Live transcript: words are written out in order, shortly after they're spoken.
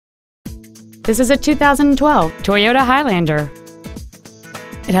This is a 2012 Toyota Highlander.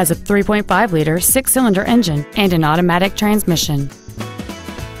 It has a 3.5-liter six-cylinder engine and an automatic transmission.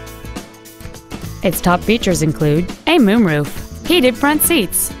 Its top features include a moonroof, heated front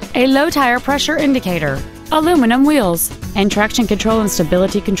seats, a low-tire pressure indicator, aluminum wheels, and traction control and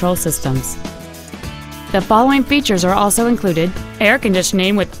stability control systems. The following features are also included: air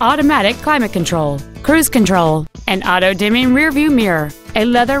conditioning with automatic climate control, cruise control, an auto-dimming rearview mirror, a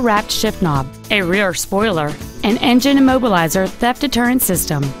leather-wrapped shift knob, a rear spoiler, an engine immobilizer theft deterrent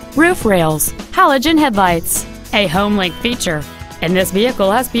system, roof rails, halogen headlights, a home link feature, and this vehicle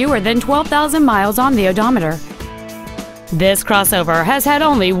has fewer than 12,000 miles on the odometer. This crossover has had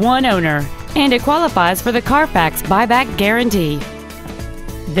only one owner, and it qualifies for the Carfax buyback guarantee.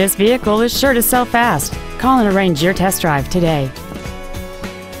 This vehicle is sure to sell fast. Call and arrange your test drive today.